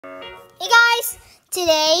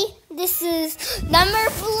Today, this is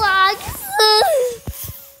Numberblocks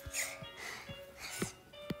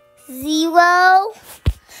 0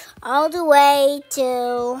 all the way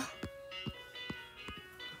to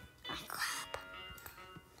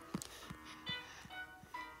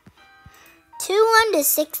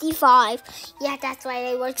 265. Yeah, that's why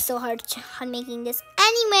I worked so hard on making this.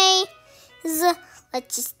 Anyways,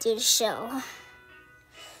 let's just do the show.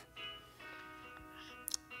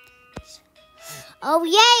 Oh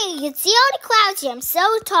yay, you can see all the clouds here. I'm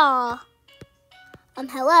so tall.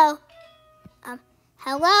 Hello.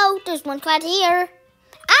 Hello, there's one cloud here.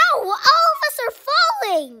 Ow, all of us are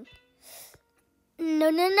falling.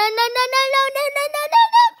 No.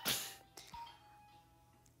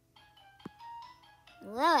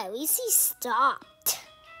 Well, at least he stopped.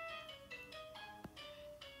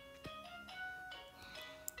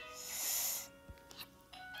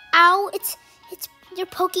 Ow, you're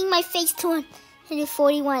poking my face to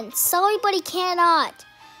 141. Sorry, but he cannot.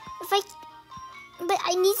 But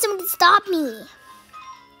I need someone to stop me.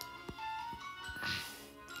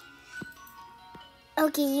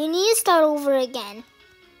 Okay, you need to start over again.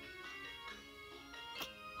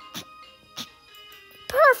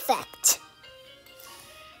 Perfect.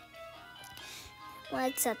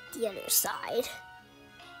 What's up the other side?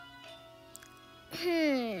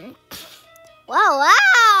 Whoa,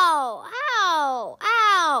 ow! Ow!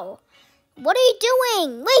 Ow! What are you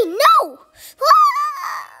doing? Wait, no!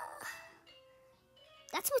 Ah!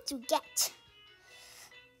 That's what you get.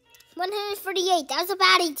 148, that was a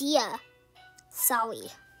bad idea. Sorry.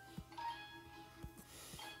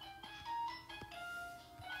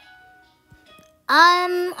 Are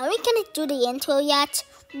we gonna do the intro yet?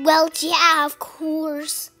 Well, yeah, of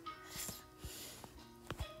course.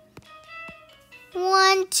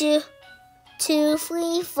 1, 2, 3,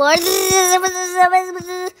 4.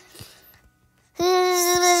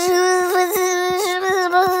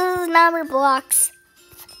 Numberblocks.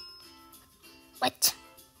 What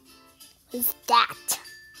is that?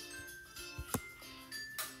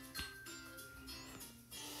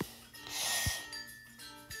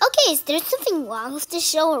 Okay, is there something wrong with the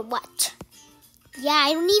show or what? Yeah,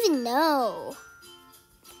 I don't even know.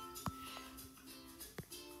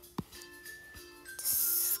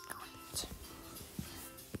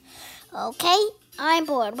 Okay, I'm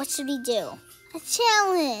bored. What should we do? A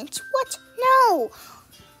challenge. What? No,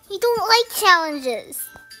 we don't like challenges.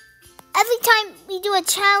 Every time we do a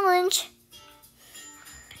challenge,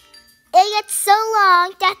 it gets so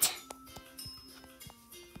long that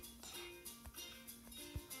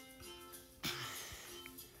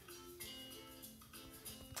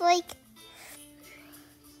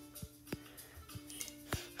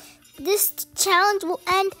this challenge will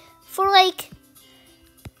end for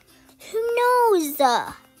who knows?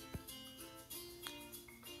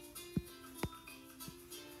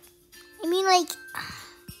 I mean,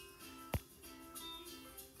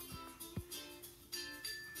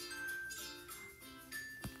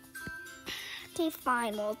 okay,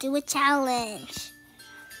 fine, we'll do a challenge.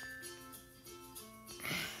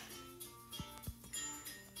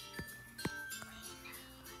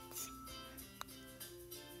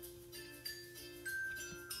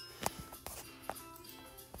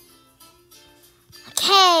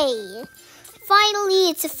 Okay, finally,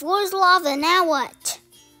 it's a floor's lava. Now what?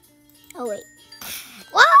 Oh, wait.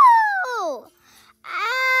 Whoa!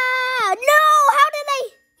 Ah! No! How did I?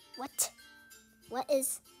 What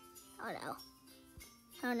is? Oh, no.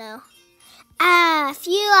 Oh, no. Ah,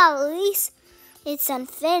 phew, at least it's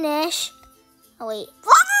unfinished. Oh, wait.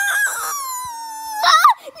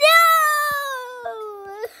 No!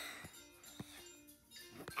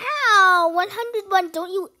 Ow! 101,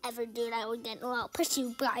 don't you ever do that again, or I'll push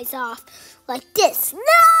you guys off like this.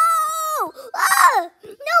 No! Ah!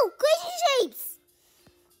 No! Crazy shapes!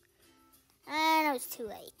 And it was too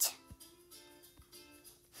late.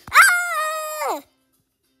 Ah!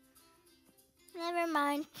 Never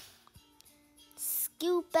mind.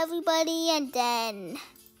 Scoop everybody and then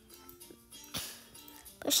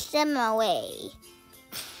push them away.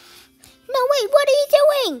 No, wait, what are you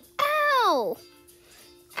doing? Ow!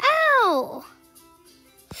 Ow!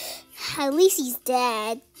 At least he's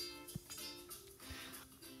dead.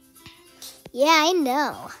 Yeah, I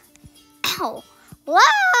know. Ow! Whoa!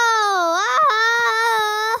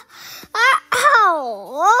 Ow!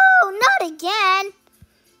 Oh, not again.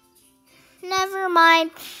 Never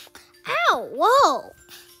mind. Ow! Whoa!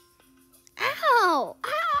 Ow!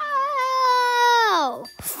 Ow!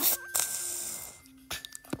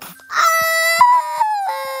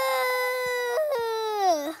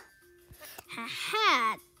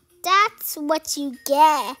 Haha! That's what you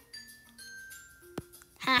get.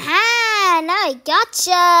 Haha, now I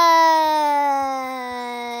gotcha.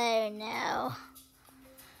 No.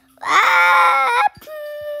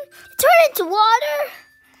 Turn into water?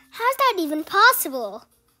 How's that even possible?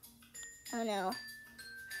 Oh no.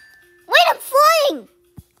 Wait, I'm flying!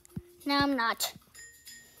 No, I'm not.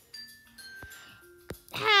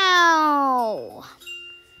 Ow.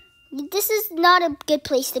 This is not a good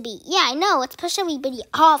place to be. Yeah, I know. Let's push everybody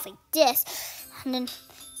off like this. And then,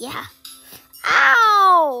 yeah.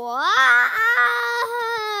 Ow!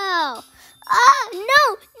 Ow!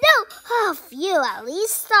 No! Oh, phew, at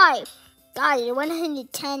least I got it.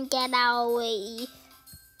 110, get out of the way.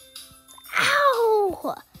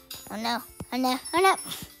 Ow! Oh no.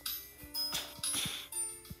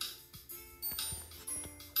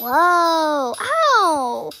 Whoa!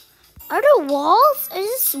 Ow! Are there walls? Are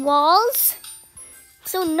this walls?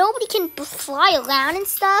 So nobody can fly around and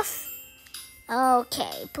stuff?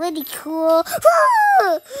 Okay, pretty cool.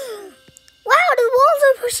 Wow, the walls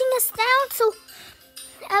are pushing us down so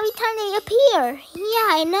every time they appear. Yeah,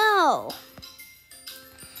 I know.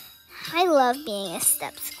 I love being a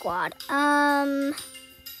step squad. Why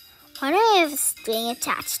do I have a string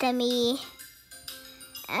attached to me?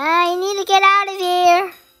 I need to get out of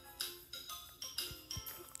here.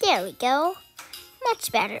 There we go.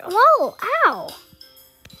 Much better. Whoa, ow.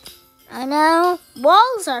 I know.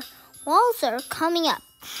 Walls are coming up.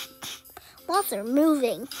 Walls are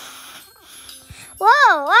moving.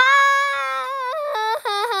 Whoa!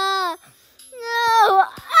 No!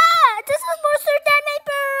 This is closer than my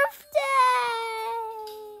birthday!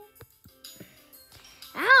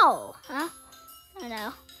 Ow! Huh? I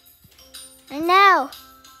know.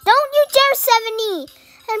 Don't you dare 70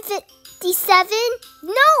 and 57.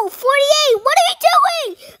 No, 48. What are you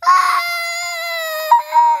doing?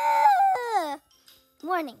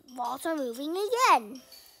 Warning, walls are moving again.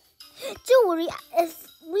 Don't worry, if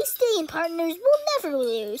we stay in partners, we'll never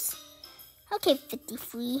lose. Okay,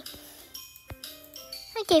 53.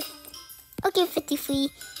 Okay, 53.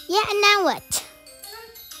 Yeah, and now what?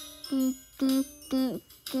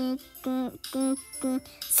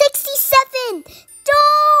 67!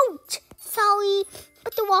 Don't! Sorry,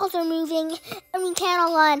 but the walls are moving and we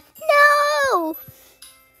can't run. No!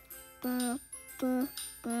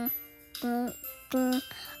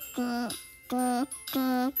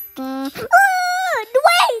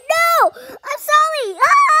 Wait, no! I'm sorry!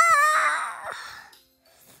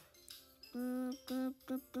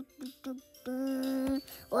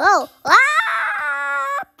 Whoa!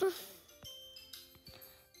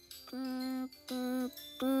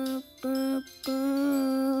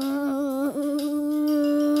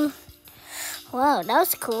 Whoa, that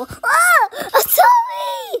was cool. I'm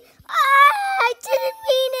sorry! I didn't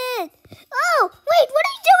mean it! Oh, wait, what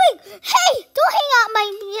are you doing? Hey, don't hang out my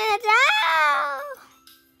head.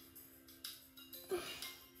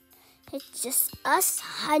 It's just us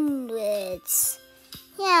hundreds.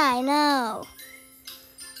 Yeah, I know.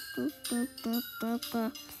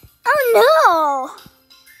 Oh, no!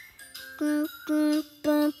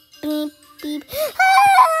 Beep.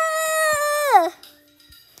 Oh,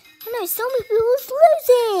 no, so many people's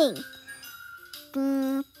losing.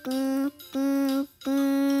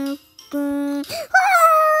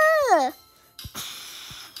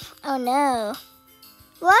 Oh no.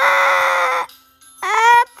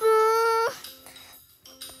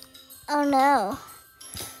 Oh no.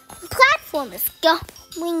 The platform is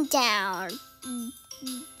going down.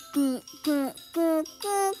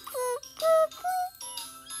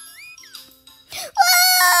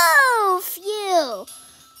 Oh, phew.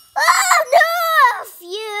 Oh no,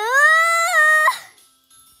 phew.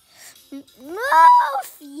 No,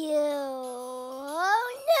 phew. Oh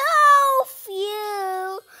no,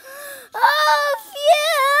 phew. Oh,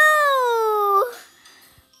 phew.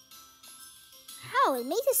 How? It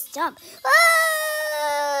made us jump.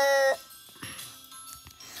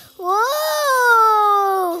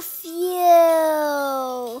 Whoa,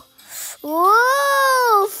 phew.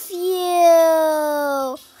 Whoa,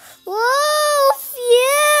 phew. Whoa, phew.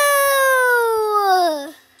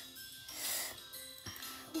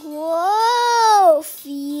 Whoa,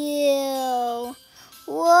 phew.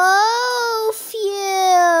 Whoa,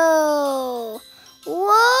 phew.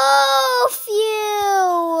 Whoa,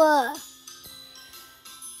 phew.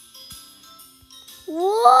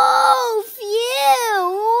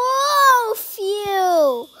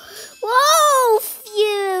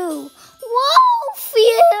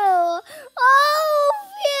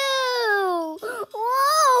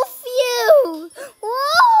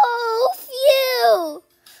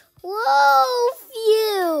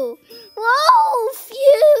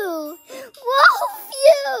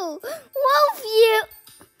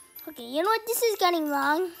 Okay, you know what? This is getting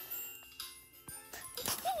long.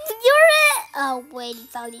 You're it. Oh, wait,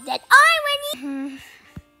 it's already dead. I win.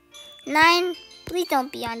 9. Please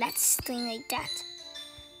don't be on that thing like that.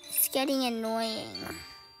 It's getting annoying.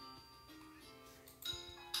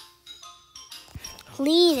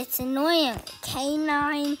 Please, it's annoying. Okay,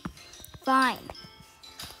 9. Fine.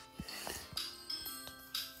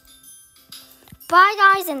 Bye,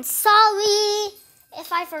 guys, and sorry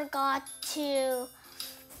if I forgot to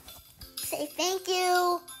say thank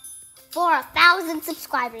you for 1,000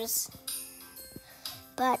 subscribers.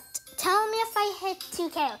 But tell me if I hit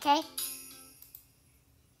 2K, okay?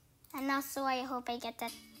 And also, I hope I get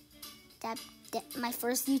that my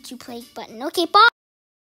first YouTube play button. Okay, bye.